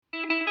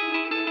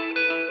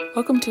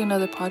Welcome to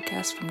another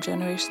podcast from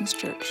Generations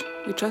Church.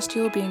 We trust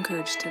you will be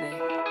encouraged today.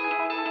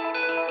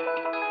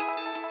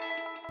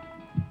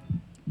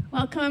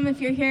 Welcome if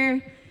you're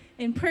here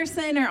in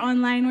person or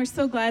online. We're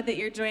so glad that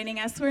you're joining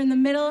us. We're in the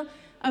middle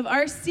of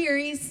our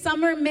series,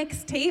 Summer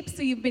Mixtape.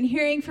 So you've been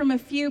hearing from a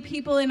few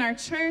people in our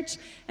church,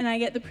 and I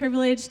get the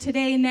privilege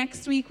today.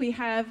 Next week we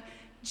have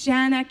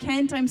Jana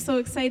Kent. I'm so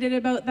excited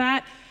about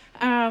that.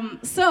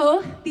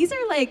 So these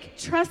are like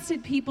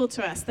trusted people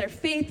to us. They're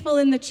faithful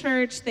in the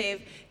church.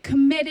 They've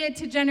committed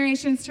to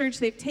Generations Church.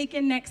 They've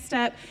taken next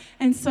step.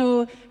 And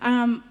so,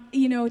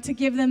 to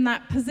give them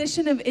that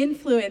position of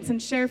influence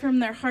and share from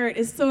their heart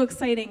is so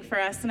exciting for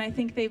us. And I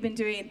think they've been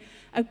doing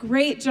a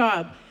great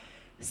job.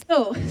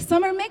 So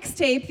Summer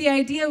Mixtape, the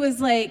idea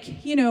was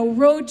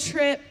road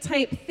trip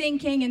type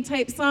thinking and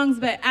type songs.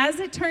 But as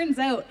it turns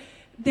out,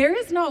 there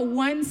is not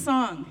one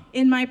song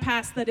in my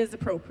past that is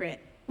appropriate.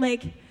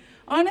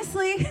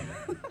 Honestly,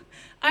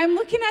 I'm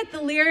looking at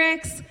the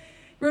lyrics,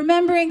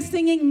 remembering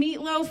singing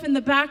Meatloaf in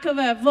the back of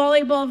a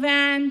volleyball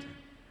van.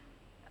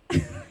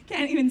 I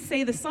can't even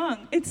say the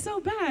song. It's so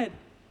bad.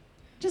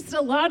 Just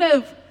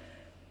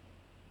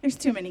there's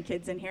too many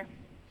kids in here.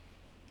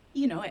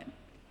 You know it.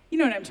 You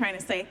know what I'm trying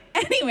to say.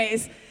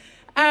 Anyways,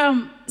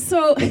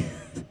 so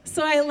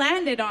I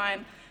landed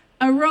on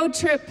a road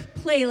trip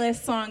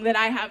playlist song that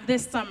I have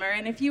this summer.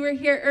 And if you were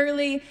here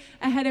early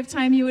ahead of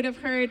time, you would have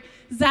heard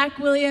Zach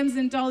Williams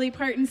and Dolly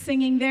Parton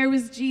singing There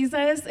Was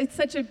Jesus. It's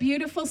such a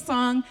beautiful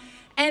song.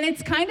 And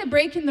it's kind of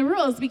breaking the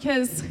rules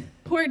because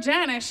poor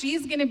Jana,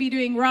 she's going to be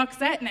doing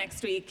Roxette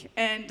next week.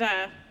 And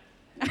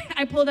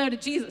I pulled out a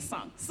Jesus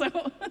song.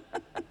 So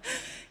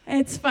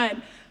it's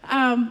fun.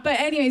 But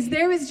anyways,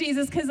 There Was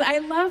Jesus, because I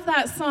love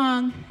that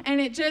song.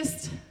 And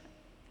it's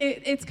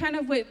kind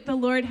of what the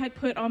Lord had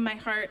put on my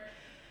heart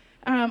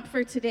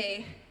for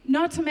today.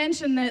 Not to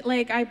mention that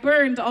I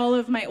burned all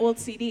of my old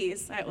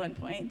CDs at one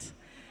point.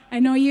 I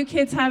know you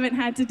kids haven't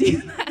had to do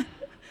that.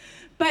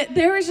 But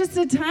there was just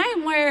a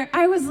time where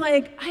I was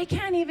like, I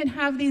can't even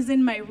have these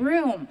in my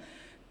room.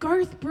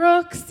 Garth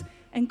Brooks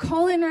and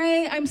Colin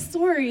Ray, I'm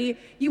sorry,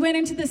 you went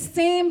into the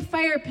same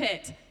fire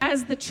pit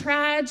as The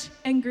Trash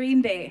and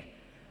Green Day.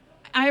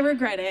 I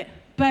regret it.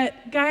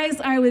 But guys,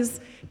 I was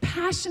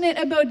passionate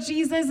about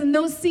Jesus, and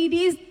those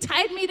CDs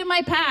tied me to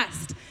my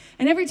past.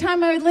 And every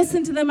time I would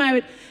listen to them,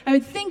 I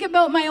would think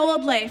about my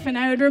old life, and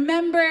I would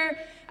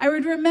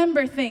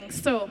remember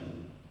things. So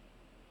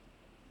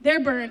they're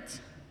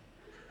burnt.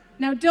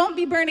 Now, don't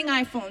be burning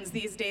iPhones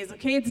these days,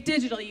 okay? It's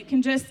digital. You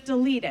can just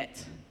delete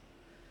it.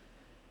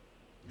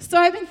 So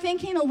I've been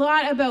thinking a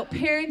lot about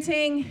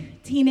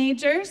parenting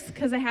teenagers,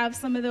 because I have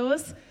some of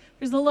those.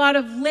 There's a lot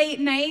of late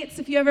nights.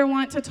 If you ever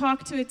want to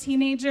talk to a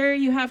teenager,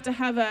 you have to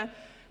have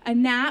a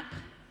nap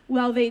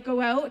while they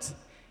go out.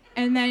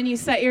 And then you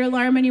set your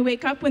alarm and you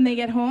wake up when they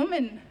get home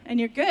and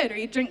you're good, or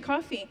you drink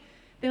coffee.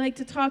 They like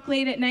to talk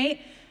late at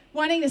night,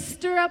 wanting to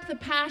stir up the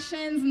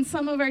passions in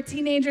some of our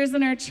teenagers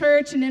in our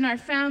church and in our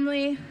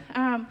family.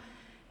 And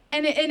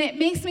it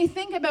makes me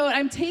think about,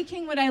 I'm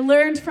taking what I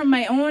learned from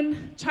my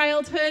own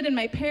childhood and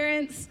my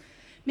parents,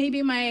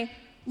 maybe my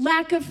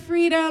lack of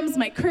freedoms,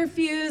 my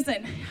curfews,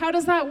 and how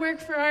does that work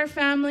for our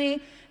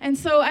family? And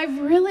so I've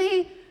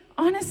really,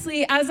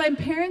 honestly, as I'm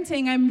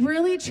parenting, I'm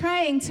really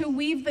trying to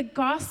weave the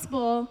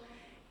gospel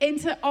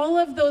into all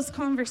of those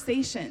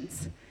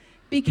conversations,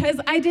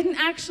 because I didn't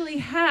actually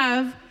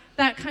have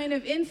that kind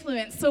of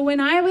influence. So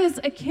when I was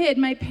a kid,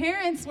 my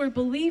parents were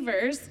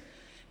believers.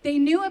 They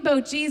knew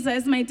about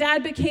Jesus. My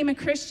dad became a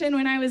Christian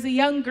when I was a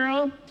young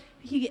girl.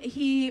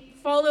 He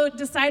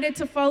decided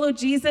to follow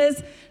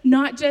Jesus,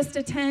 not just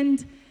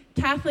attend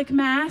Catholic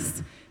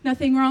Mass.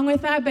 Nothing wrong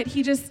with that, but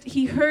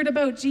he heard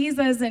about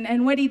Jesus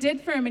and what he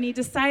did for him, and he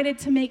decided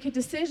to make a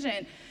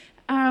decision.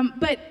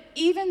 But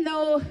even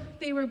though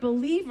they were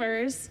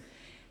believers,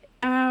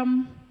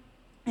 and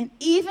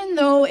even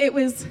though it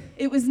was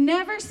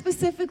never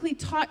specifically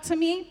taught to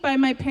me by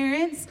my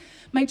parents,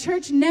 my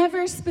church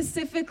never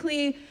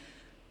specifically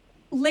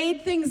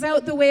laid things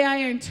out the way I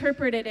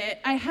interpreted it,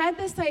 I had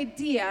this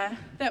idea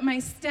that my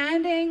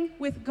standing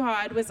with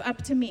God was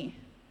up to me.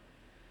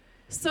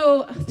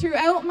 So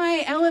throughout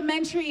my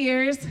elementary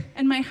years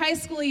and my high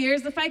school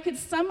years, if I could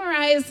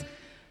summarize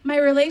my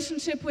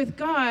relationship with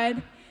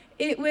God,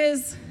 it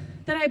was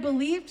that I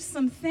believed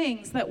some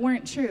things that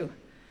weren't true.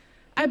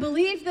 I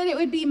believed that it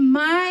would be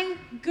my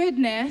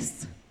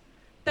goodness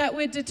that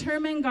would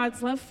determine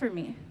God's love for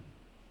me.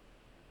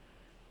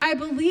 I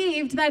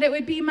believed that it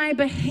would be my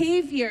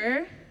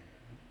behavior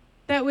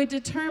that would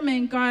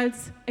determine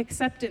God's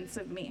acceptance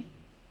of me.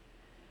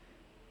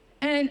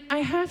 And I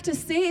have to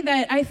say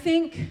that I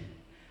think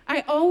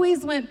I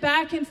always went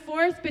back and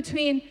forth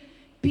between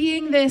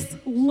being this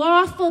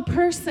lawful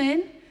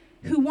person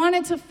who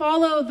wanted to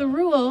follow the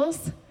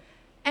rules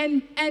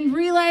and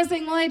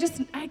realizing, well,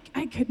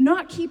 I could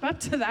not keep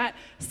up to that,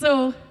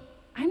 so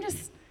I'm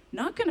just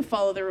not going to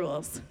follow the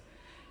rules.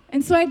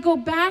 And so I'd go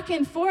back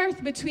and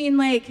forth between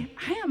I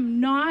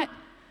am not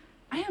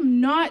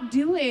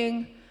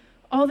doing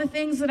all the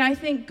things that I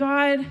think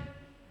God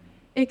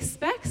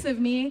expects of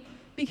me,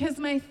 because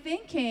my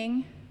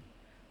thinking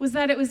was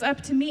that it was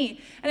up to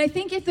me. And I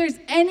think if there's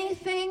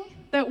anything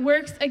that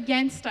works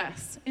against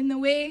us in the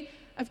way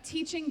of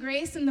teaching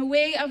grace, in the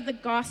way of the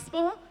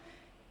gospel,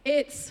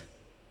 it's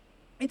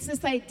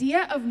this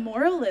idea of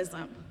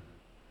moralism.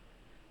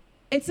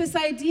 It's this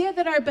idea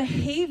that our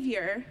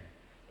behavior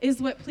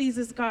is what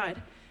pleases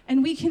God.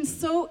 And we can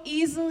so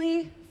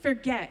easily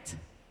forget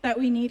that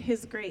we need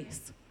his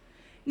grace.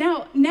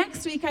 Now,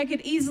 next week, I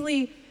could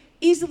easily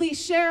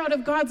share out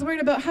of God's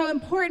word about how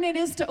important it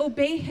is to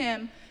obey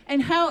him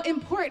and how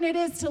important it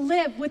is to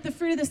live with the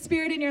fruit of the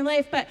Spirit in your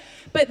life.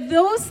 But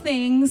those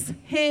things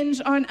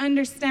hinge on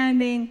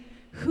understanding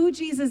who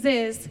Jesus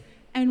is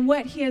and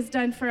what he has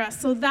done for us.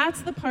 So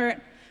that's the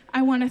part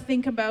I want to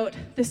think about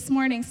this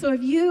morning. So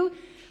if you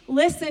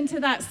listen to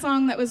that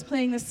song that was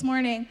playing this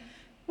morning,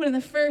 one of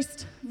the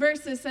first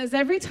verses says,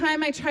 every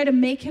time I try to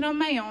make it on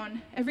my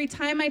own, every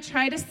time I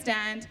try to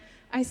stand,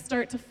 I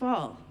start to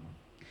fall.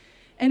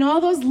 And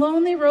all those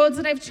lonely roads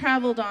that I've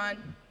traveled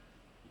on,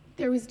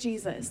 there was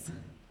Jesus.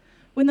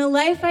 When the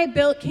life I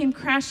built came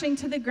crashing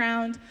to the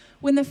ground,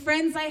 when the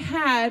friends I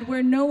had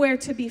were nowhere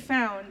to be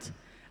found,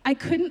 I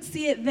couldn't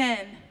see it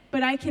then,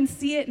 but I can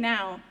see it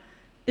now.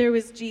 There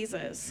was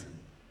Jesus.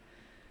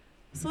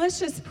 So let's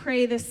just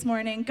pray this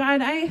morning.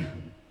 God, I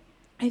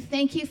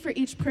thank you for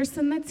each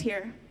person that's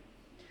here.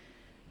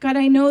 God,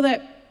 I know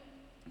that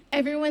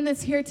everyone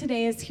that's here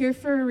today is here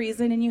for a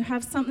reason, and you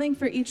have something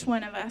for each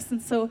one of us.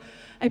 And so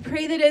I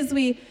pray that as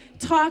we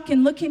talk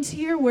and look into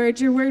your word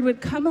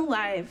would come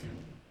alive,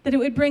 that it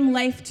would bring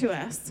life to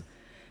us,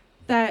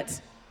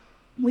 that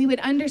we would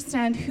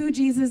understand who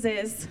Jesus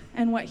is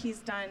and what he's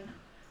done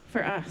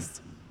for us.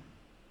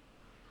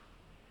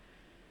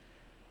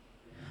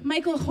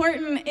 Michael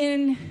Horton,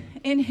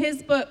 in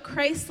his book,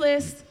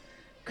 Christless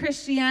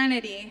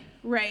Christianity,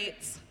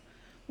 writes,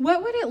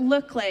 what would it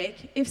look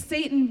like if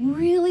Satan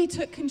really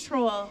took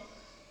control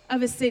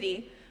of a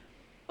city?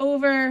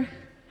 Over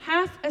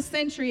half a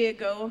century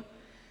ago,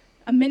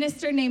 a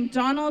minister named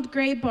Donald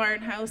Gray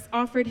Barnhouse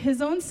offered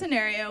his own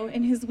scenario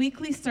in his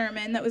weekly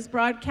sermon that was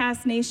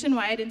broadcast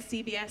nationwide in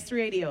CBS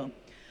radio.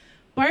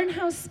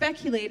 Barnhouse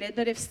speculated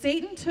that if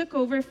Satan took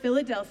over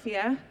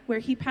Philadelphia, where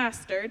he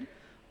pastored,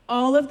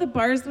 all of the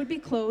bars would be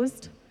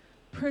closed,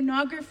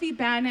 pornography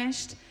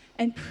banished,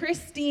 and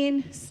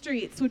pristine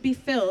streets would be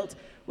filled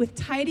with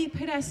tidy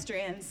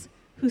pedestrians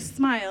who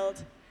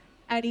smiled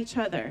at each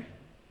other.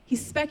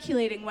 He's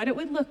speculating what it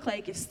would look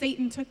like if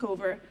Satan took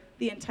over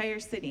the entire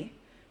city.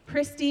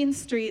 Pristine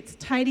streets,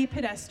 tidy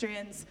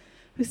pedestrians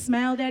who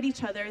smiled at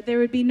each other. There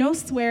would be no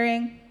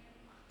swearing.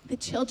 The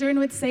children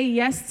would say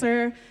yes,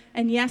 sir,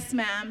 and yes,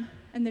 ma'am.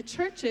 And the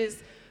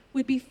churches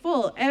would be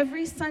full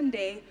every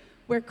Sunday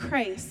where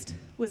Christ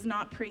was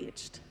not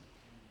preached.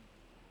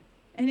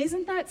 And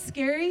isn't that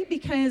scary?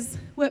 Because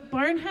what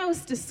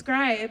Barnhouse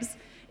describes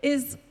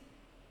is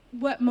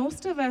what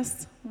most of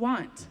us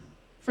want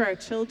for our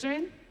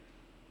children,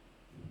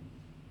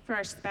 for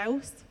our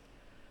spouse,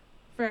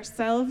 for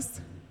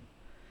ourselves.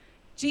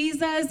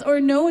 Jesus or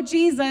no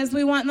Jesus,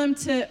 we want them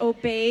to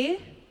obey.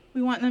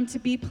 We want them to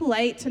be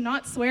polite, to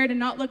not swear, to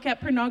not look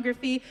at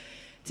pornography,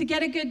 to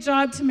get a good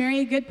job, to marry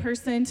a good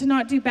person, to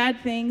not do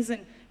bad things,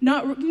 and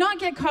not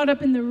get caught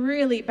up in the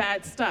really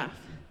bad stuff.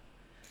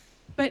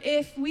 But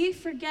if we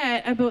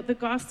forget about the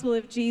gospel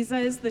of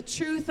Jesus, the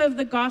truth of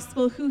the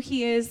gospel, who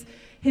he is,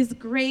 his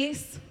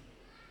grace,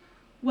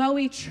 while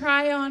we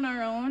try on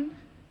our own,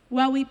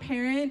 while we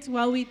parent,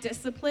 while we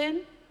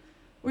discipline,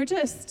 we're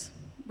just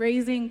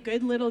raising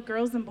good little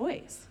girls and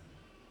boys.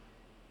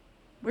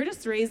 We're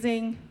just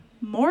raising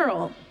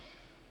moral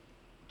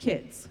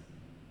kids.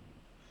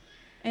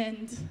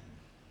 And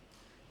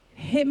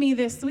it hit me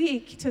this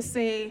week to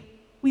say,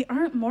 we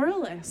aren't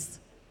moralists,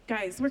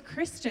 guys. We're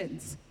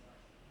Christians.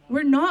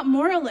 We're not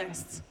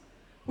moralists.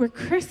 We're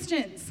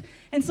Christians.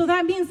 And so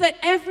that means that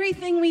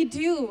everything we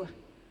do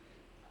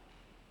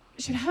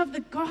should have the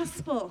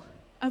gospel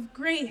of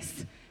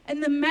grace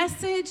and the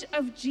message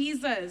of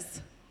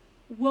Jesus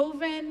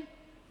woven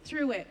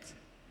through it.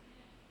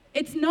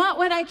 It's not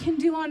what I can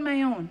do on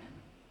my own.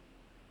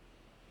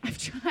 I've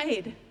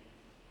tried.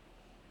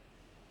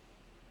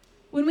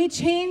 When we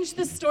change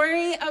the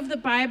story of the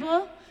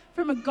Bible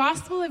from a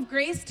gospel of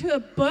grace to a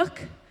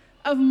book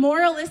of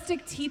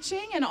moralistic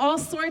teaching and all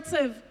sorts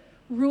of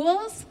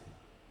rules,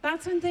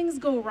 that's when things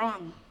go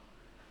wrong.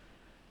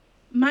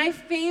 My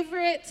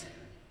favorite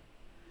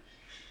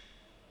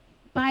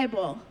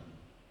Bible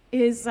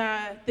is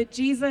the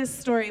Jesus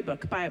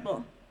Storybook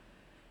Bible.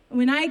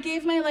 When I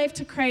gave my life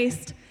to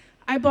Christ,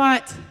 I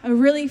bought a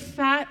really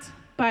fat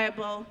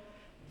Bible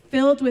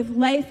filled with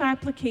life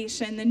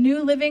application, the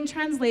New Living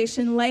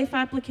Translation Life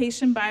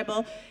Application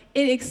Bible.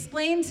 It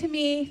explained to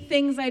me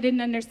things I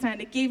didn't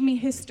understand. It gave me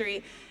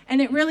history, and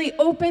it really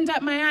opened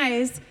up my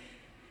eyes,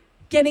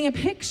 getting a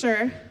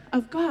picture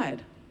of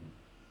God.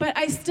 But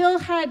I still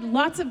had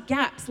lots of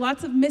gaps,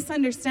 lots of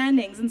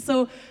misunderstandings, and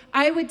so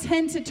I would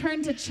tend to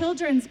turn to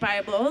children's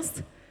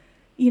Bibles.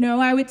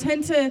 I would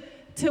tend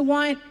to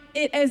want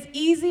it as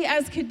easy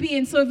as could be.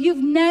 And so if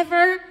you've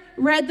never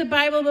read the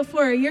Bible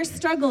before, you're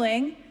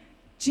struggling,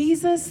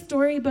 Jesus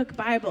Storybook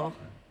Bible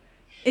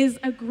is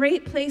a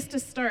great place to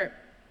start.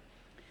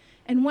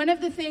 And one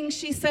of the things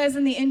she says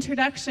in the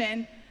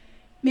introduction,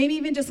 maybe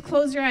even just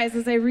close your eyes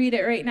as I read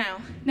it right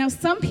now. Now,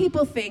 some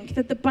people think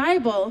that the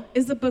Bible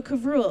is a book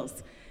of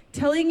rules,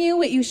 telling you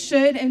what you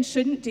should and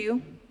shouldn't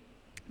do.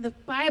 The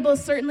Bible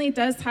certainly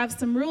does have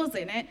some rules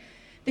in it.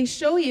 They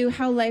show you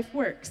how life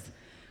works.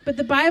 But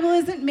the Bible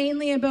isn't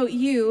mainly about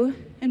you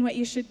and what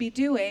you should be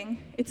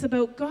doing. It's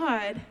about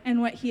God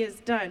and what he has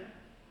done.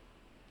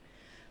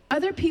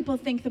 Other people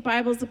think the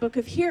Bible is a book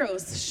of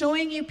heroes,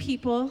 showing you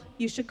people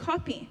you should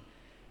copy.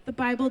 The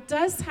Bible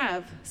does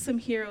have some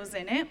heroes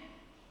in it,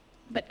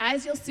 but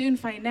as you'll soon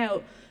find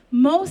out,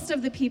 most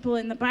of the people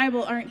in the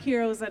Bible aren't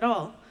heroes at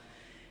all.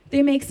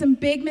 They make some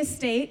big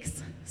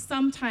mistakes,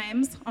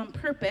 sometimes on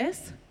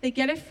purpose. They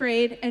get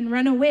afraid and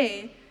run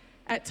away.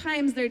 At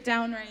times, they're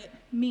downright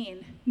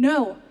mean.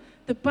 No,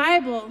 the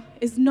Bible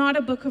is not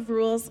a book of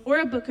rules or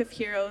a book of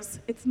heroes.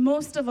 It's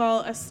most of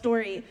all a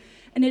story,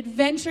 an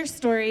adventure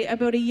story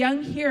about a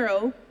young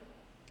hero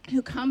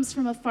who comes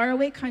from a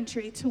faraway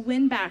country to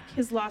win back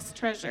his lost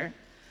treasure.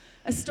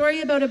 A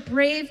story about a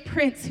brave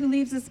prince who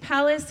leaves his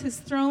palace, his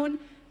throne,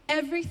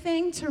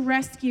 everything to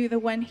rescue the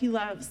one he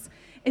loves.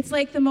 It's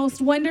like the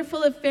most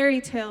wonderful of fairy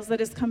tales that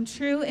has come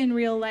true in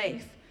real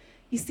life.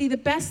 You see, the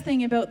best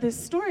thing about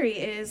this story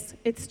is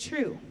it's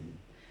true.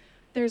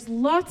 There's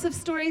lots of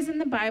stories in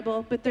the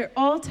Bible, but they're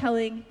all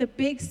telling the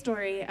big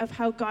story of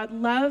how God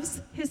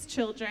loves his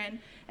children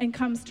and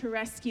comes to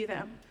rescue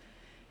them.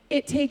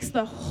 It takes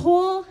the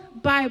whole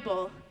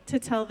Bible to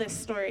tell this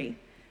story.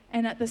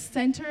 And at the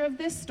center of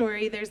this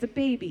story, there's a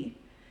baby.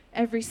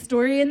 Every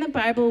story in the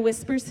Bible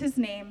whispers his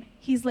name.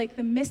 He's like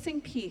the missing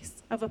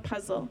piece of a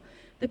puzzle,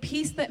 the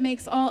piece that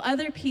makes all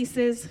other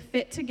pieces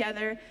fit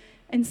together,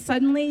 and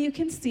suddenly you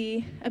can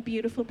see a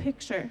beautiful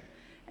picture.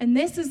 And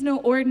this is no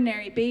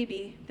ordinary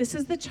baby. This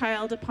is the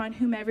child upon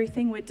whom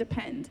everything would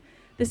depend.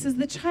 This is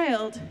the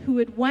child who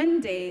would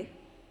one day,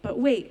 but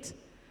wait,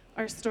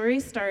 our story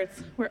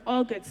starts where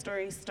all good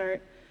stories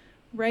start,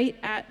 right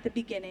at the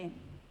beginning.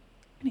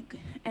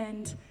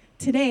 And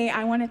today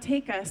I want to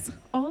take us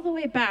all the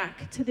way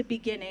back to the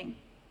beginning,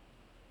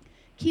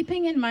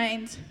 keeping in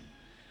mind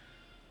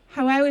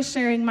how I was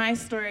sharing my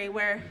story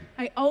where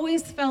I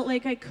always felt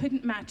like I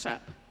couldn't match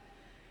up.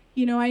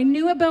 You know, I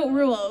knew about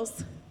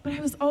rules, but I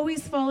was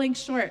always falling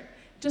short.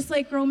 Just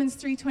like Romans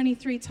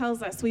 3:23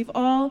 tells us, we've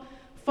all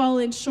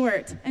fallen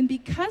short. And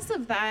because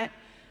of that,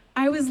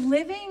 I was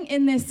living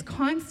in this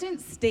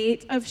constant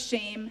state of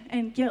shame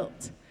and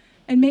guilt.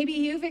 And maybe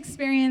you've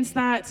experienced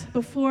that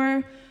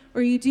before,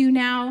 or you do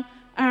now,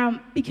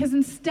 because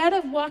instead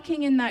of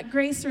walking in that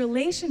grace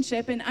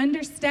relationship and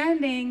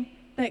understanding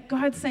that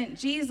God sent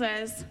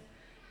Jesus,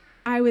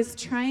 I was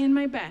trying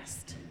my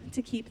best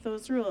to keep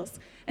those rules.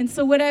 And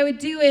so what I would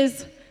do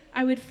is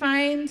I would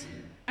find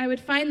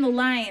the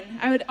line.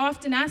 I would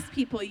often ask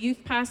people,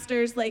 youth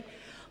pastors,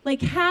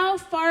 like how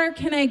far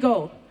can I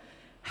go?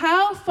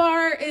 How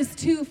far is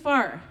too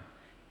far?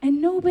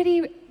 And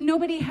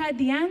nobody had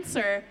the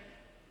answer.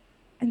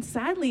 And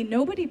sadly,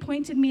 nobody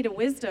pointed me to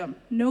wisdom.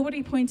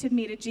 Nobody pointed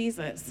me to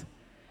Jesus.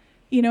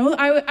 You know,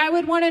 I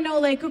would want to know,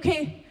 like,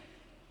 okay,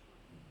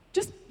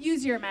 just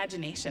use your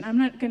imagination. I'm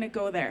not going to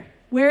go there.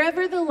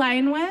 Wherever the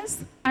line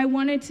was, I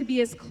wanted to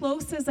be as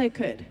close as I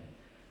could.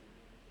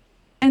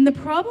 And the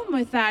problem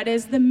with that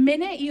is the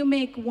minute you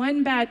make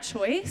one bad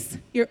choice,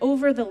 you're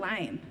over the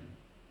line.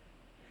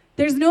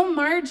 There's no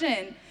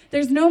margin.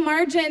 There's no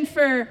margin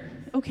for,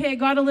 okay, I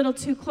got a little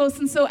too close.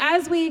 And so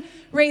as we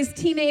raise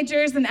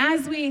teenagers and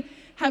as we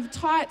have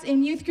taught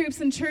in youth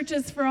groups and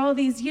churches for all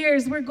these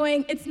years, we're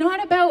going, it's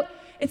not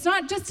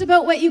just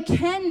about what you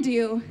can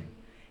do,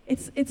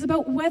 it's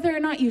about whether or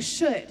not you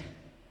should.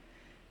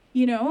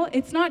 You know,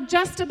 it's not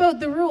just about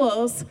the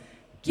rules.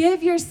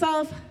 Give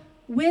yourself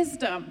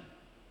wisdom.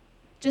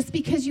 Just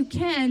because you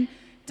can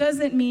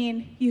doesn't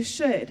mean you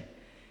should.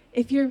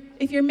 If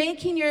you're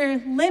making your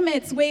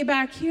limits way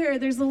back here,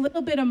 there's a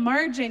little bit of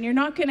margin. You're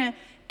not going to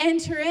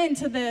enter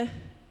into the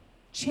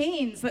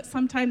chains that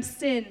sometimes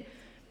sin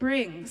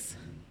brings.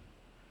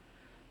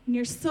 When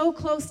you're so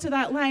close to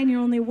that line,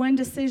 you're only one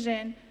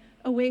decision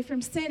away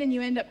from sin, and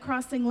you end up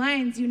crossing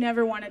lines you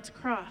never wanted to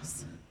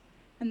cross.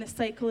 And the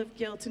cycle of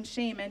guilt and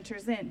shame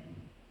enters in.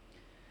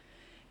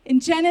 In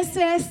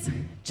Genesis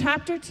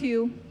chapter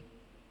 2,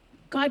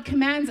 God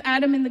commands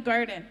Adam in the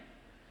garden.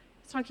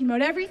 He's talking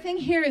about everything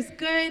here is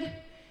good.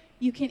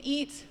 You can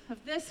eat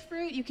of this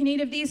fruit. You can eat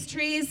of these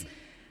trees.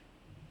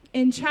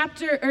 In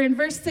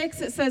verse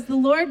 6, it says, the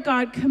Lord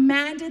God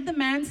commanded the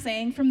man,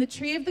 saying, from the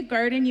tree of the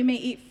garden you may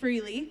eat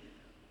freely,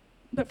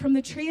 but from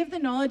the tree of the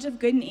knowledge of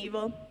good and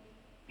evil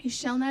you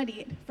shall not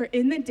eat, for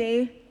in the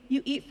day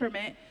you eat from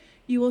it,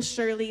 you will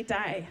surely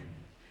die.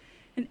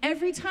 And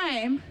every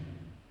time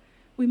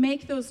we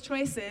make those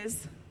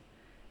choices,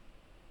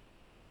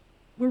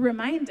 we're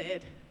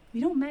reminded we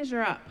don't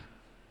measure up.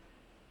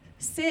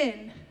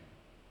 Sin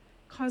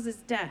causes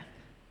death.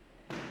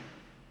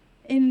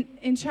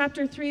 In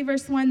chapter 3,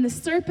 verse 1, the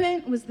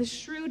serpent was the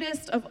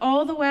shrewdest of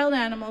all the wild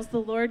animals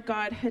the Lord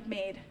God had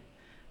made.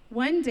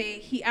 One day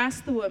he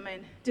asked the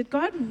woman, Did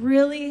God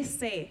really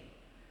say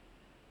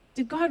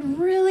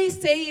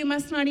you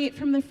must not eat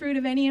from the fruit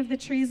of any of the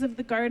trees of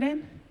the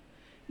garden?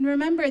 And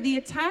remember, the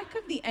attack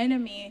of the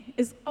enemy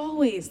is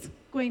always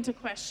going to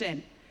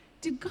question,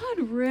 did God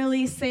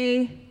really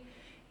say?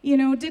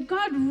 Did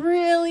God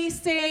really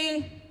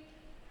say?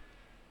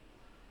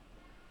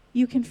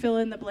 You can fill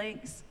in the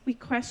blanks. We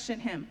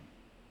question him.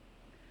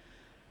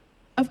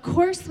 Of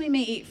course we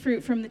may eat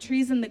fruit from the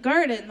trees in the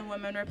garden, the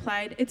woman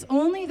replied. It's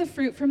only the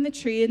fruit from the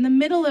tree in the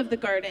middle of the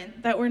garden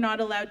that we're not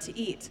allowed to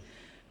eat.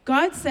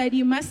 God said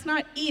you must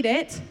not eat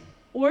it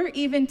or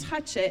even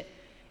touch it.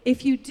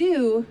 If you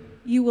do,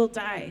 you will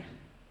die.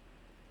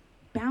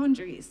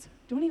 Boundaries.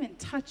 Don't even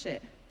touch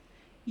it.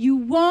 You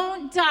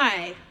won't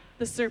die,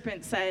 the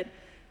serpent said.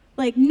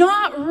 Like,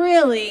 not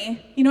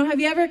really. Have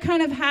you ever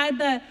kind of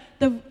had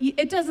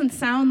it doesn't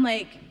sound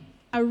like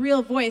a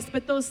real voice,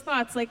 but those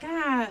thoughts like,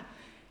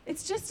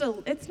 it's just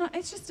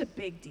a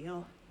big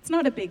deal. It's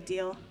not a big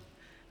deal.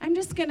 I'm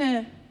just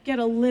gonna get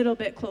a little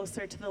bit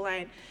closer to the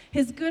line.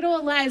 His good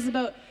old lies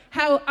about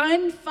how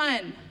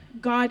unfun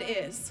God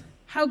is,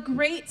 how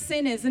great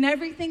sin is, and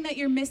everything that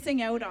you're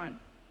missing out on.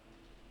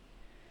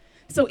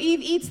 So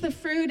Eve eats the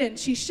fruit and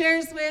she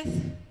shares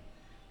with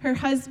her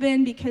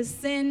husband because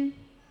sin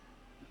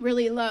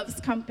really loves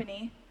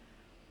company.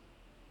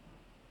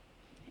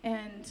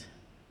 And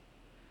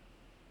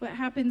what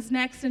happens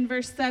next in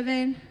verse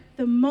 7,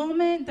 the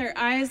moment their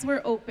eyes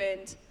were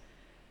opened,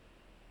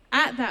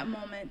 at that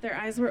moment their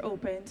eyes were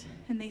opened,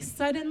 and they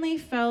suddenly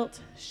felt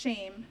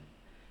shame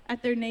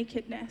at their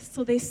nakedness.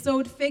 So they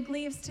sewed fig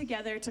leaves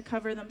together to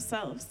cover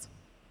themselves.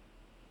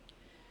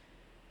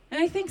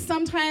 And I think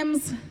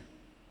sometimes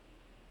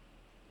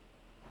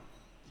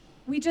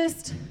we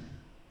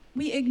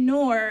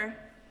ignore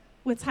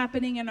what's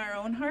happening in our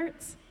own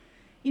hearts.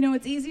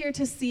 It's easier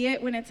to see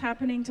it when it's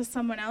happening to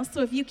someone else.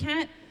 So if you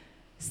can't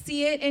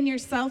see it in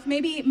yourself,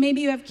 maybe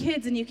you have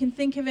kids and you can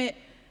think of it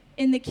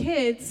in the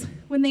kids.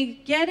 When they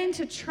get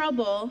into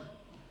trouble,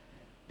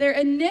 their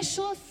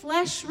initial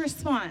flesh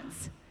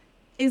response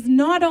is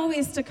not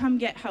always to come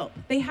get help.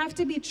 They have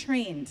to be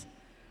trained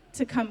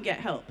to come get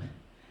help.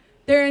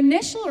 Their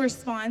initial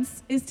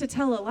response is to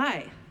tell a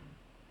lie.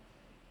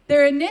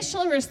 Their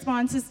initial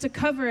response is to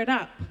cover it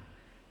up.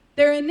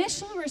 Their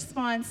initial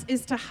response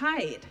is to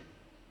hide.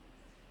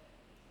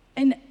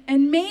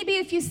 And maybe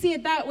if you see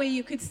it that way,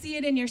 you could see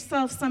it in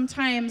yourself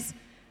sometimes.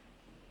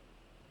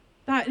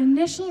 That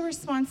initial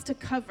response to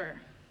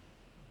cover,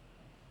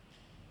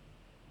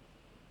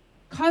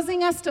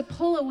 causing us to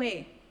pull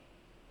away,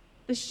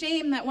 the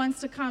shame that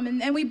wants to come,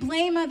 and we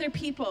blame other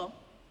people.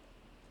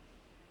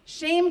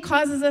 Shame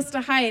causes us to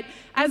hide.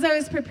 As I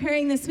was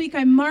preparing this week,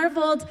 I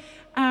marveled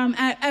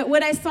at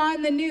what I saw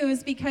in the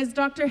news because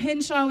Dr.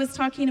 Hinshaw was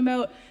talking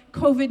about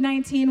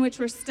COVID-19, which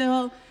we're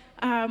still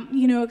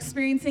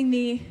experiencing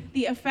the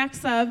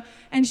effects of.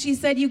 And she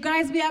said, you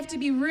guys, we have to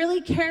be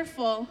really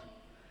careful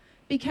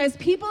because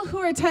people who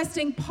are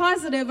testing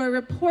positive are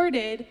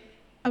reported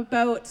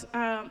about,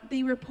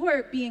 they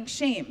report being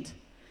shamed.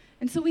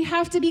 And so we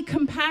have to be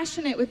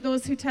compassionate with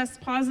those who test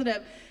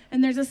positive.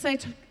 And there's a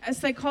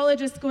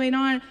psychologist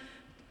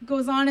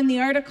goes on in the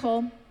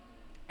article,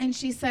 and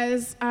she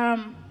says,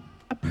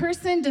 a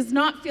person does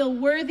not feel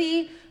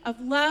worthy of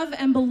love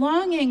and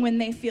belonging when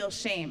they feel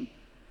shame.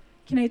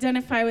 Can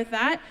identify with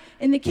that.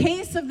 In the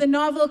case of the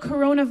novel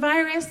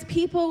coronavirus,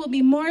 people will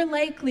be more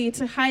likely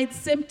to hide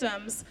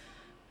symptoms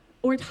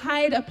or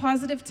hide a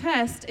positive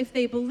test if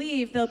they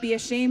believe they'll be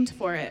ashamed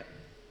for it.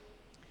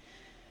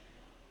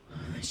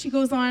 She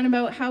goes on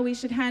about how we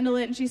should handle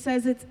it, and she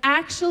says it's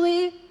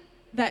actually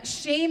that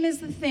shame is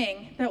the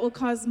thing that will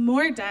cause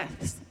more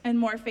deaths and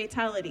more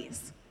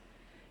fatalities.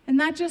 And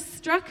that just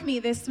struck me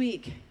this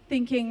week,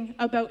 thinking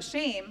about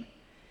shame.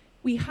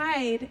 We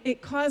hide,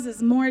 it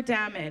causes more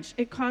damage.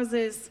 It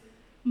causes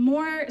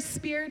more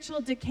spiritual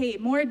decay,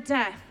 more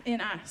death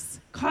in us,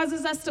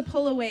 causes us to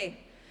pull away.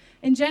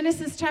 In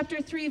Genesis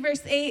chapter 3,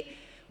 verse 8,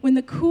 when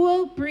the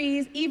cool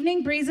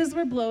evening breezes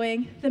were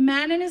blowing, the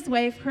man and his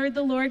wife heard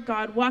the Lord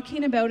God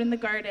walking about in the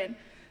garden.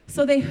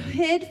 So they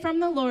hid from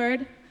the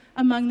Lord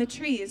among the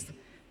trees.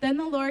 Then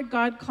the Lord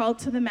God called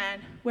to the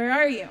man, "Where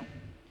are you?"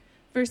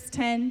 Verse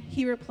 10,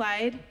 he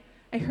replied,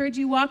 "I heard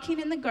you walking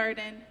in the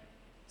garden,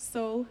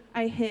 so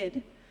I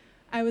hid.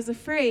 I was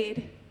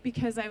afraid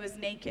because I was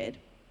naked."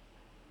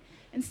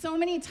 And so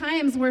many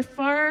times we're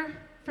far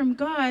from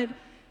God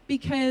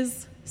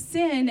because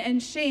sin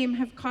and shame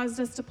have caused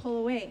us to pull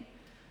away.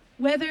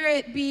 Whether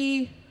it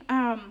be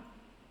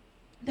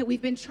that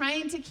we've been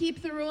trying to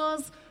keep the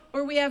rules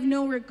or we have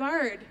no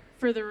regard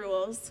for the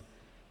rules,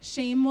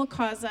 shame will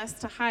cause us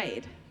to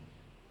hide.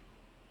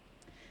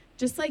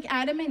 Just like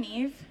Adam and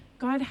Eve,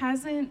 God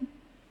hasn't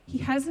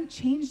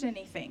changed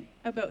anything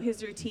about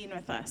his routine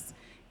with us.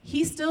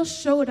 He still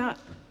showed up.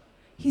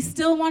 He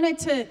still wanted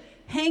to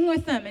hang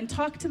with them and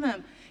talk to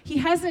them. He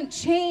hasn't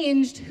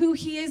changed who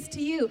he is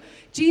to you.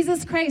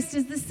 Jesus Christ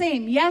is the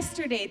same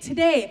yesterday,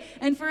 today,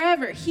 and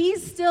forever.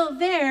 He's still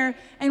there,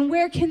 and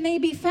where can they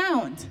be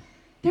found?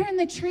 They're in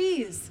the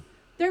trees.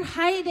 They're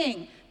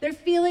hiding. They're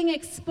feeling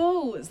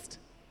exposed.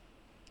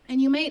 And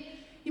you might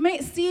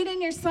see it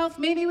in yourself,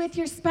 maybe with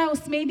your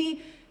spouse,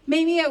 maybe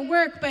at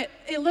work, but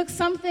it looks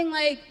something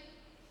like,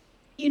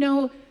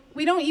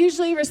 we don't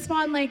usually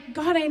respond like,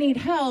 God, I need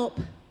help.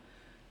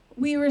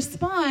 We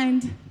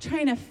respond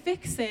trying to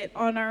fix it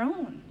on our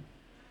own.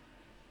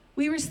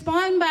 We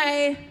respond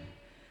by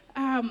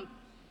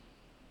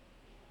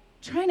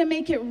trying to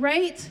make it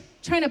right,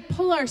 trying to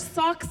pull our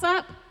socks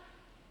up.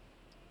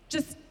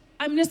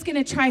 I'm just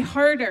going to try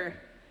harder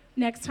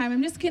next time.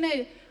 I'm just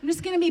going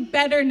to be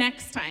better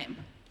next time.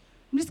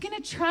 I'm just going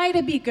to try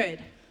to be good.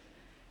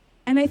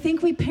 And I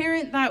think we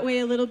parent that way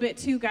a little bit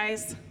too,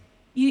 guys.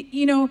 It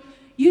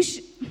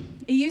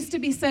used to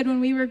be said when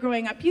we were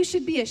growing up, you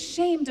should be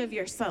ashamed of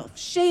yourself.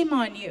 Shame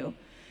on you.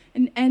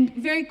 And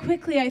very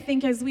quickly, I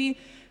think as we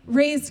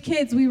raised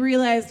kids, we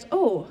realized,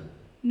 oh,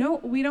 no,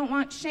 we don't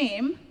want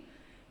shame.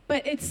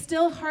 But it's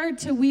still hard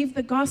to weave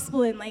the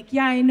gospel in, like,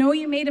 yeah, I know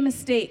you made a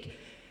mistake.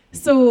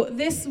 So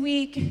this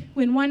week,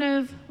 when one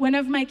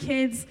of my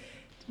kids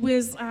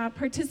was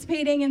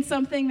participating in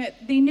something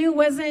that they knew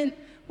wasn't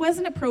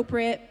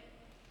appropriate,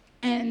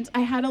 and I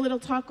had a little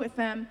talk with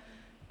them,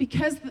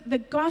 because the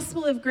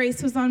gospel of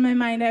grace was on my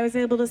mind, I was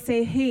able to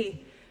say,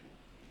 hey,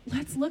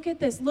 let's look at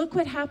this. Look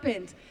what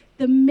happened.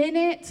 The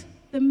minute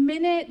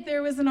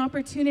there was an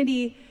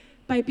opportunity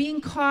by being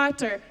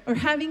caught or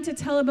having to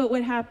tell about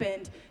what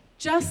happened,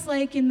 just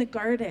like in the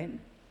garden,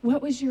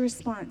 what was your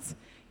response?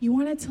 You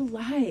wanted to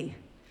lie.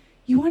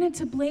 You wanted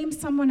to blame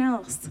someone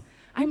else.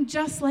 I'm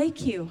just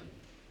like you.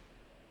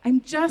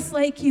 I'm just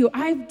like you.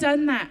 I've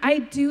done that. I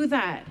do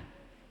that.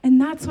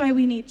 And that's why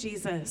we need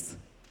Jesus.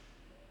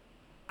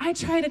 I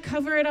try to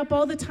cover it up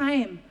all the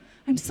time.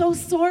 I'm so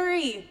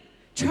sorry,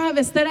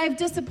 Travis, that I've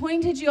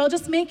disappointed you. I'll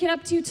just make it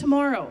up to you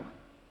tomorrow.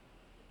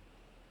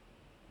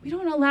 We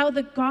don't allow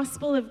the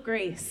gospel of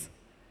grace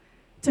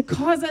to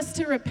cause us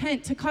to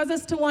repent, to cause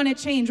us to want to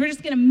change. We're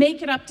just going to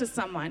make it up to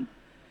someone.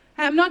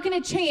 I'm not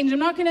going to change. I'm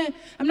not going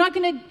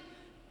to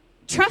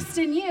trust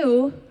in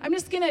you. I'm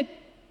just going to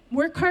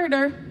work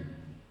harder.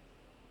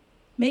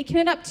 Making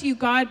it up to you,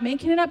 God.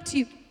 Making it up to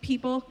you,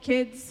 people,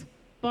 kids,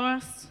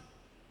 boss.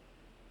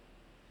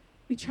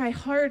 We try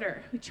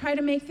harder. We try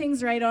to make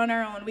things right on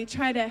our own. We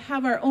try to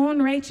have our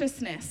own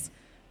righteousness.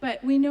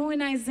 But we know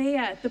in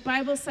Isaiah, the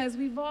Bible says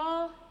we've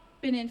all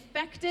been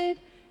infected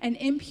and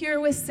impure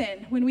with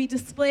sin. When we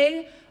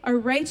display our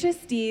righteous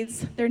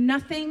deeds, they're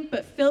nothing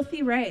but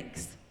filthy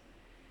rags.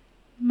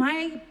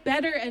 My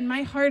better and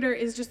my harder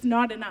is just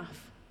not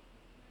enough.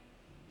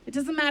 It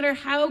doesn't matter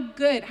how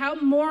good, how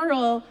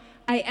moral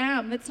I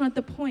am. That's not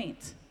the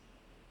point.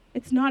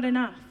 It's not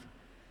enough.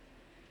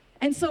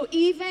 And so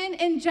even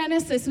in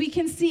Genesis, we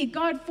can see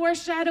God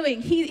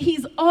foreshadowing.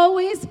 He's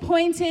always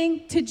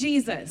pointing to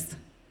Jesus.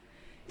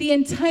 The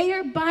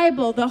entire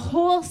Bible, the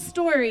whole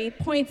story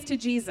points to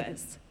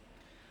Jesus.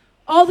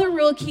 All the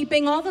rule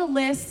keeping, all the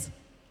lists,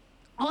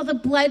 all the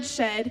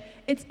bloodshed,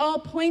 it's all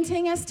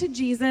pointing us to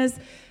Jesus,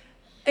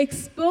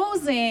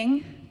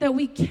 exposing that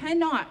we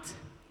cannot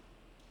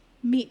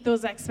meet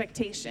those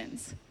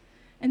expectations.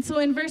 And so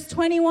in verse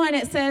 21,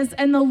 it says,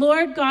 "And the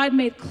Lord God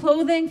made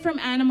clothing from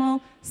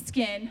animal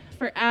skin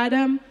for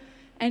Adam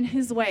and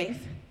his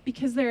wife,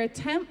 because their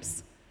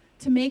attempts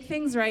to make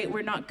things right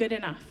were not good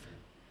enough.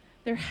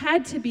 There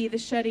had to be the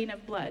shedding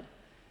of blood."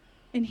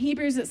 In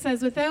Hebrews, it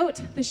says, without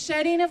the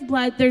shedding of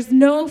blood, there's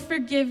no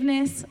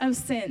forgiveness of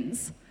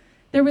sins.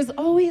 There was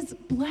always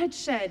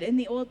bloodshed in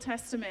the Old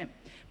Testament.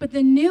 But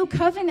the new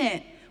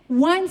covenant,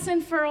 once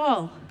and for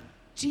all,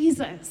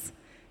 Jesus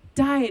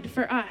died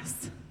for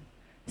us.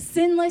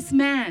 Sinless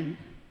man.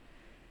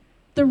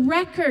 The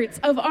records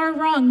of our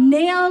wrong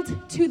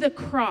nailed to the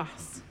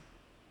cross.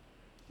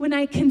 When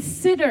I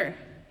consider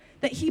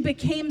that he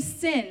became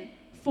sin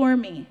for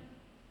me,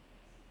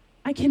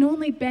 I can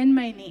only bend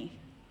my knee.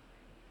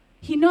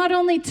 He not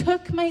only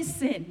took my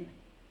sin,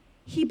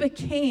 he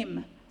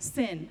became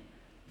sin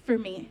for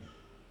me.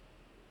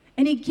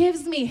 And he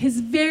gives me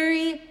his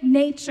very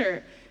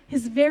nature,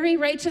 his very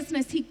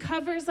righteousness. He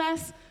covers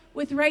us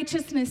with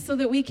righteousness so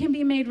that we can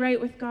be made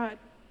right with God.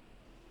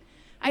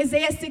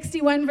 Isaiah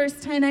 61 verse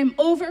 10, "I'm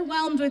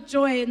overwhelmed with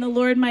joy in the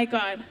Lord my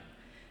God,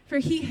 for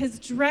he has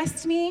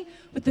dressed me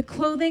with the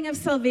clothing of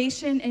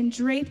salvation and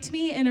draped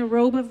me in a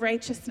robe of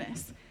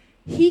righteousness."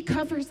 He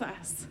covers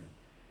us.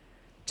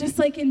 Just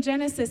like in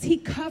Genesis, he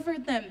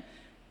covered them.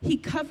 He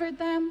covered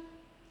them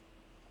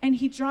and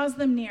he draws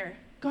them near.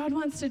 God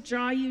wants to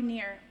draw you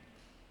near.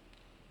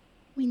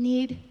 We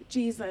need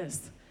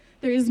Jesus.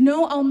 There is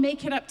no "I'll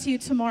make it up to you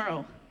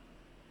tomorrow."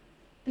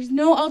 There's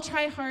no "I'll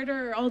try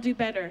harder" or "I'll do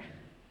better."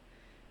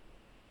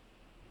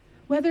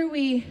 Whether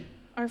we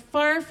are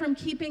far from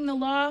keeping the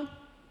law,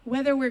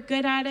 whether we're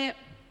good at it,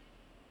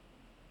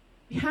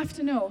 we have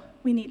to know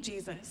we need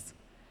Jesus.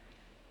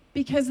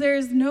 Because there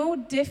is no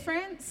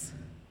difference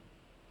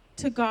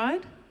to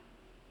God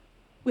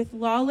with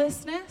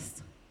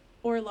lawlessness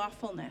or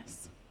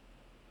lawfulness.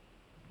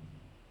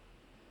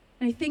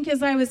 And I think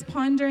as I was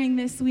pondering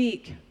this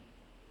week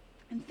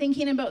and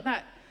thinking about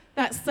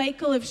that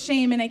cycle of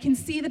shame, and I can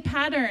see the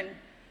pattern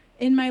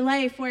in my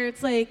life where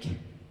it's like,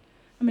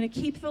 I'm going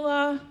to keep the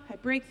law, I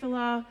break the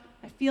law,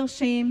 I feel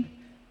shame.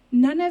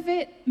 None of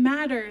it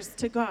matters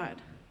to God.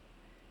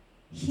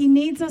 He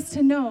needs us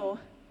to know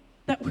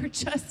that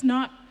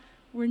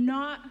we're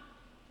not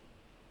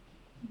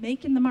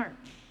making the mark.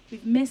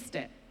 We've missed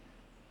it.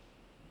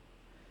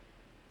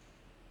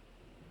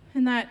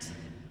 And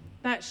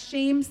that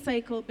shame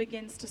cycle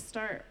begins to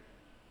start.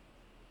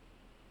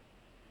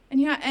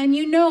 And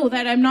you know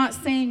that I'm not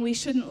saying we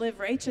shouldn't live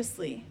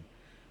righteously.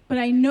 But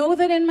I know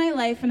that in my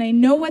life, and I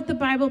know what the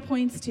Bible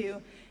points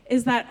to,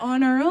 is that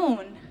on our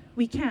own,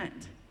 we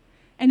can't.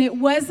 And it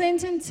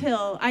wasn't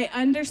until I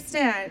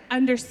understood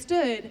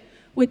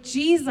what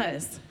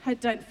Jesus had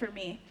done for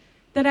me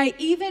that I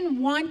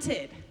even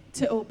wanted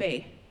to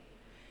obey.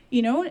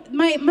 You know,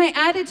 my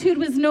attitude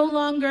was no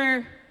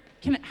longer,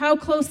 how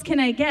close can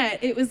I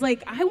get? It was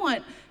like, I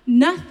want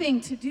nothing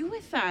to do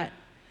with that.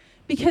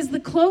 Because the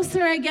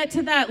closer I get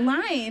to that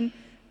line,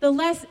 the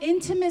less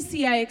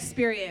intimacy I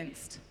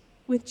experienced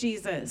with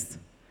Jesus.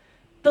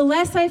 The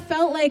less I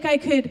felt like I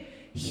could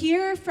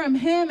hear from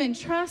him and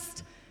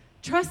trust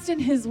in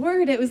his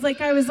word. It was like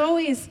I was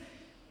always,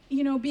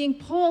 being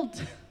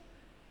pulled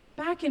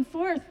back and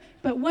forth.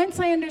 But once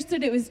I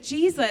understood it was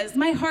Jesus,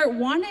 my heart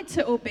wanted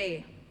to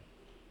obey.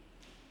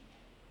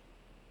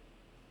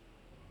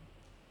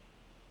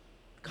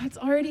 God's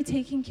already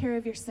taking care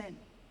of your sin.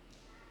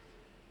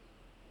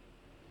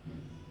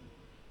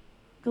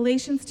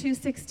 Galatians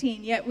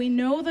 2:16, yet we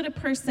know that a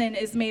person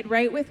is made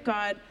right with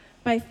God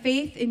by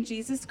faith in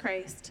Jesus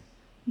Christ,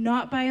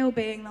 not by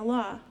obeying the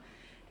law.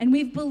 And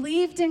we've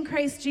believed in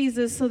Christ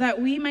Jesus so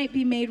that we might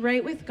be made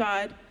right with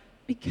God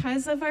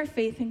because of our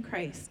faith in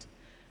Christ,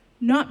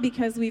 not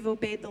because we've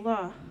obeyed the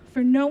law.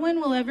 For no one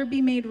will ever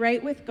be made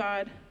right with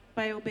God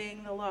by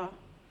obeying the law.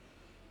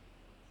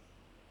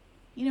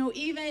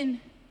 Even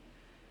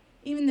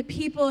the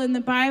people in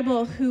the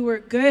Bible who were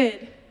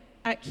good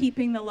at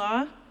keeping the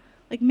law,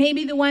 like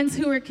maybe the ones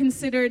who were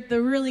considered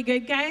the really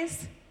good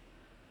guys,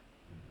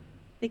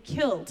 they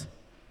killed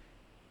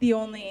the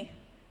only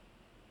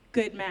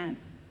good man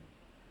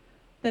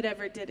that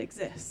ever did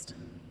exist.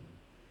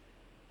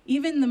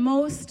 Even the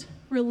most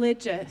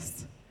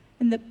religious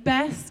and the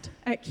best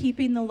at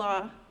keeping the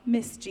law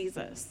missed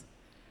Jesus.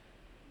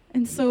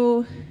 And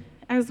so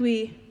as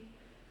we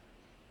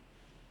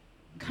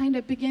kind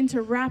of begin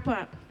to wrap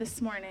up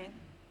this morning,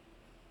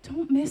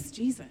 don't miss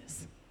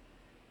Jesus.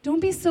 Don't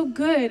be so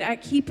good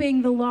at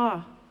keeping the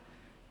law.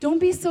 Don't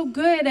be so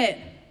good at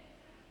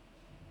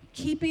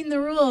keeping the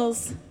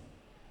rules.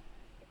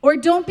 Or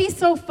don't be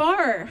so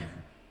far.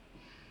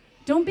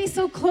 Don't be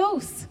so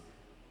close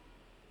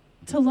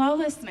to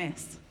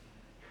lawlessness.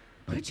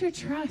 Put your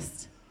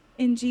trust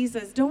in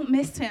Jesus. Don't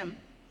miss him.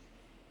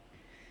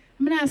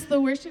 I'm going to ask the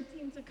worship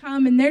team to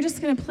come, and they're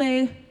just going to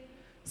play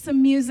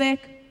some music.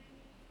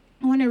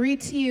 I want to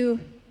read to you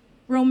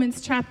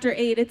Romans chapter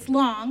 8. It's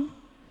long.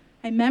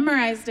 I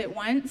memorized it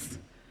once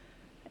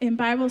in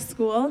Bible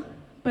school,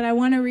 but I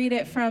want to read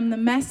it from the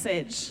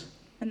Message,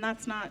 and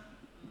that's not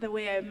the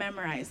way I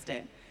memorized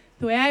it.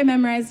 The way I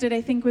memorized it,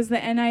 I think, was the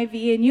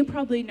NIV, and you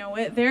probably know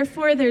it.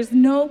 Therefore, there's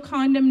no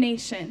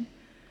condemnation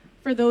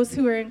for those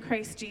who are in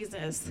Christ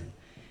Jesus.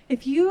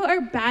 If you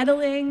are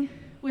battling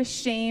with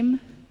shame,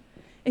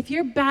 if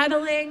you're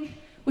battling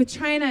with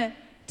trying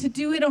to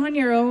do it on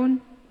your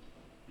own,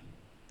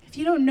 if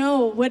you don't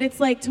know what it's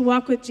like to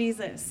walk with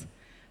Jesus,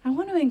 I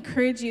want to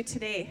encourage you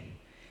today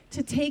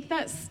to take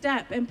that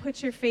step and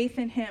put your faith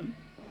in him.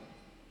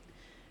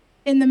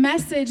 In the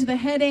Message, the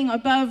heading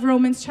above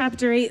Romans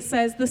chapter 8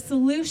 says, the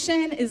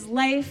solution is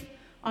life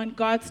on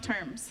God's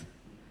terms.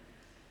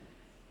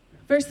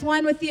 Verse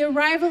 1, with the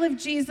arrival of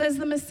Jesus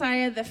the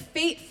Messiah, the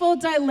fateful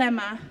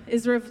dilemma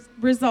is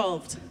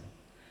resolved.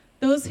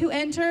 Those who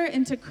enter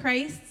into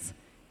Christ's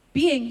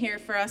being here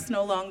for us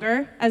no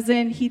longer, as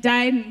in he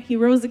died and he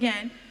rose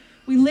again,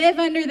 we live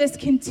under this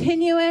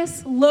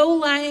continuous,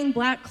 low-lying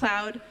black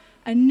cloud.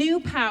 A new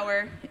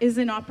power is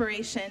in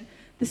operation.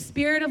 The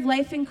Spirit of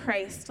life in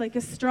Christ, like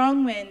a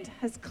strong wind,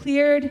 has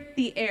cleared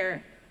the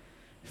air,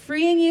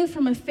 freeing you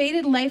from a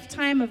fated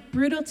lifetime of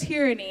brutal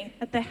tyranny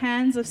at the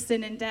hands of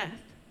sin and death.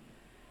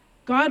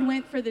 God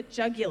went for the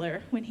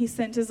jugular when he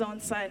sent his own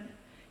son.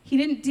 He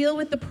didn't deal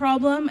with the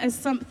problem as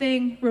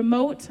something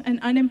remote and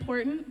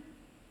unimportant.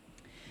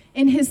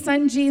 In his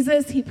son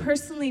Jesus, he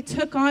personally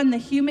took on the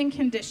human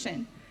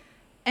condition,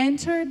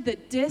 entered the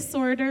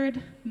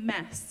disordered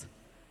mess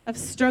of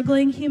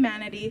struggling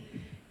humanity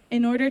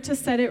in order to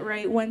set it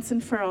right once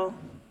and for all.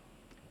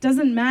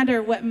 Doesn't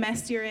matter what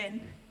mess you're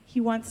in,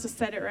 he wants to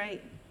set it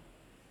right.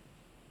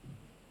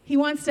 He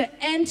wants to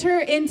enter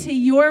into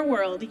your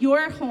world,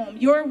 your home,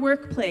 your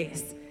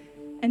workplace,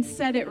 and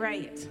set it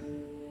right.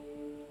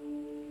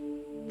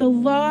 The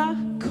law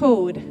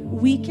code,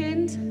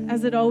 weakened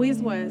as it always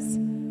was,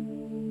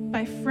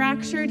 by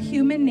fractured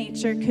human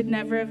nature, could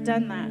never have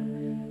done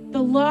that.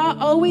 The law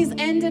always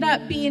ended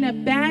up being a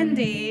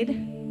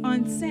Band-Aid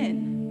on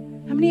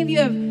sin. How many of you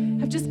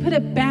have just put a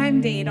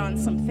Band-Aid on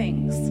some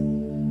things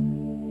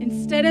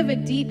instead of a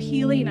deep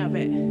healing of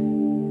it?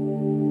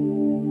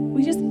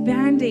 We just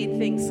Band-Aid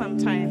things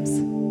sometimes.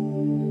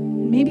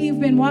 Maybe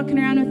you've been walking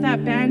around with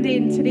that Band-Aid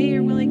and today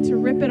you're willing to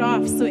rip it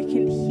off so it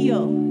can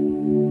heal.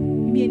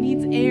 Maybe it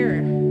needs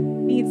air,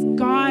 needs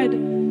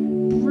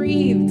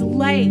God-breathed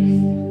life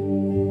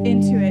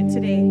into it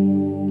today.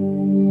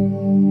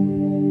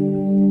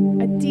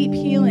 A deep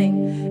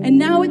healing. And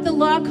now what the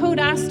law code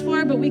asked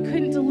for but we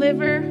couldn't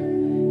deliver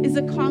is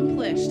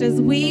accomplished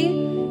as we,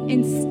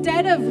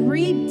 instead of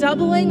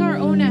redoubling our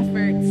own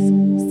efforts,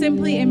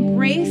 simply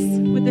embrace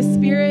what the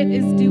Spirit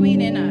is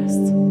doing in us.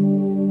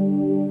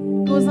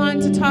 Goes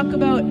on to talk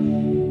about,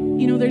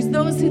 there's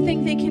those who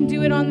think they can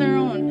do it on their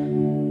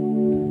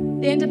own.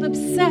 They end up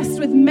obsessed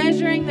with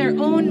measuring their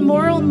own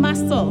moral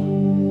muscle,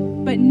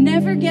 but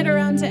never get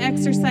around to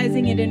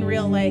exercising it in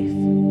real life.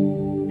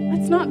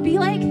 Let's not be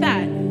like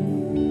that.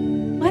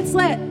 Let's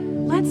let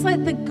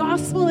the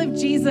gospel of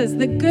Jesus,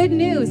 the good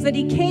news that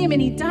he came and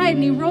he died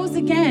and he rose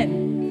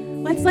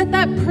again, let's let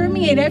that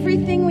permeate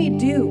everything we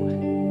do.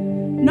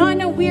 Not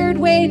in a weird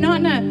way,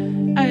 not in a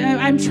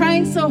I'm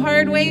trying so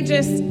hard way,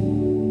 just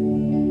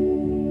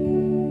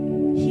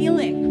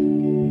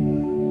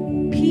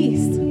healing,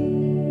 peace.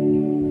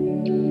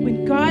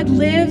 When God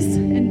lives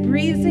and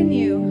breathes in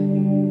you,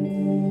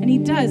 and he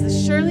does,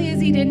 as surely as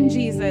he did in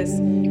Jesus,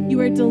 you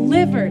are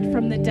delivered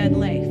from the dead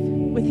life.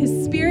 With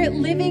his Spirit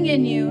living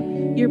in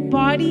you, your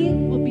body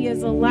will be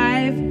as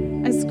alive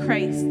as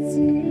Christ's.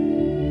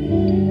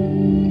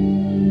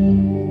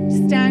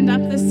 Stand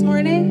up this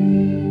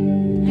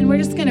morning, and we're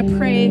just going to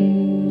pray.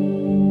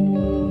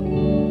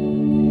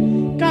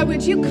 God,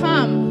 would you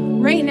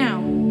come right now?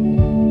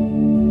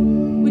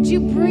 Would you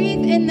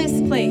breathe in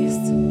this place?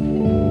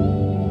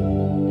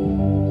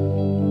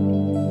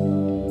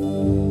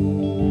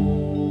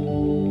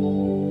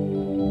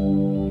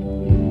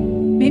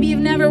 Maybe you've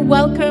never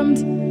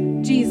welcomed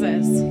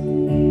Jesus.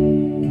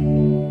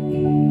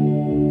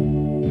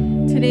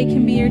 Today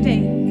can be your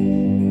day.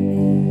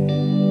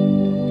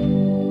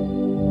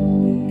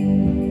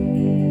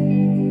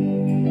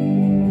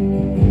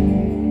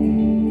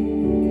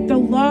 The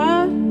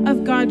law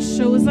of God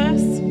shows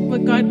us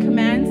what God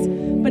commands,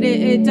 but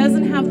it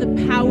doesn't have the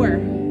power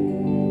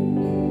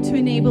to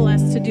enable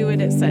us to do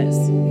what it says.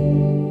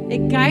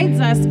 It guides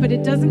us, but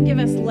it doesn't give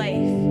us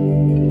life.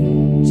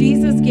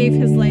 Jesus gave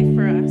his life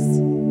for us.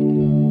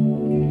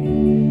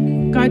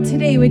 God,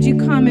 today, would you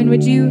come and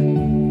would you,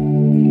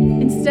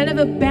 instead of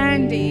a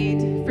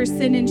Band-Aid for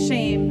sin and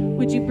shame,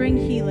 would you bring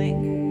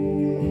healing?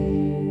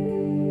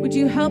 Would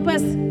you help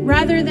us,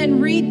 rather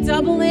than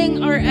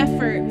redoubling our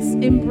efforts,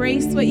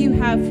 embrace what you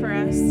have for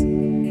us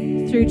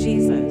through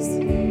Jesus?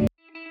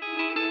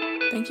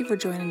 Thank you for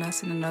joining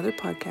us in another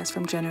podcast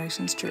from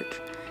Generations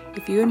Church.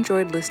 If you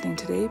enjoyed listening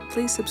today,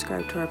 please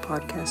subscribe to our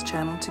podcast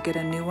channel to get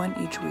a new one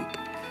each week.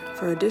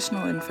 For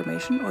additional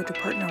information or to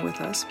partner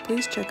with us,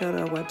 please check out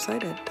our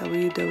website at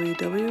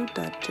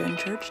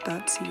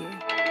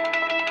www.genchurch.ca.